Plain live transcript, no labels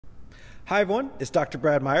Hi everyone, it's Dr.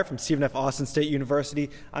 Brad Meyer from Stephen F. Austin State University.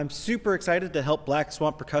 I'm super excited to help Black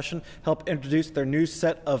Swamp Percussion help introduce their new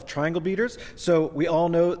set of triangle beaters. So we all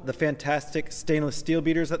know the fantastic stainless steel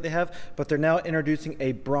beaters that they have, but they're now introducing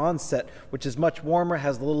a bronze set, which is much warmer,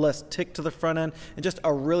 has a little less tick to the front end, and just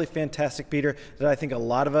a really fantastic beater that I think a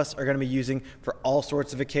lot of us are going to be using for all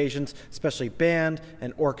sorts of occasions, especially band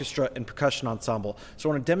and orchestra and percussion ensemble. So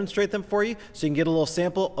I want to demonstrate them for you so you can get a little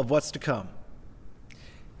sample of what's to come.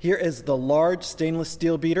 Here is the large stainless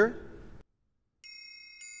steel beater.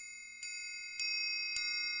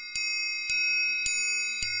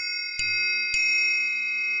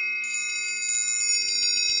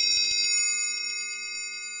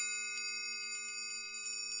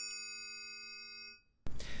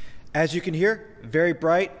 As you can hear, very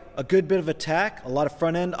bright, a good bit of attack, a lot of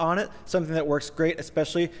front end on it, something that works great,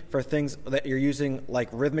 especially for things that you're using like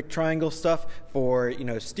rhythmic triangle stuff for,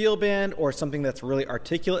 steel band or something that's really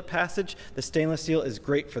articulate passage. The stainless steel is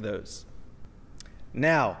great for those.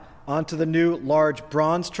 Now, onto the new large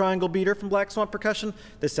bronze triangle beater from Black Swamp Percussion.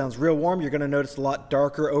 This sounds real warm. You're going to notice a lot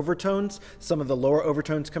darker overtones, some of the lower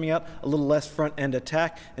overtones coming out, a little less front end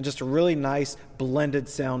attack, and just a really nice blended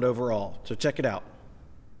sound overall. So check it out.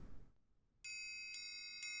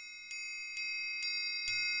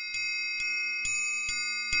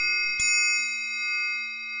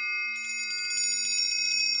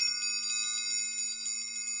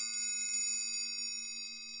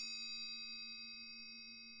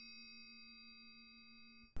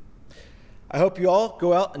 I hope you all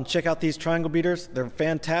go out and check out these triangle beaters. They're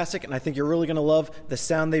fantastic, and I think you're really going to love the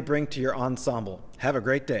sound they bring to your ensemble. Have a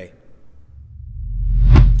great day.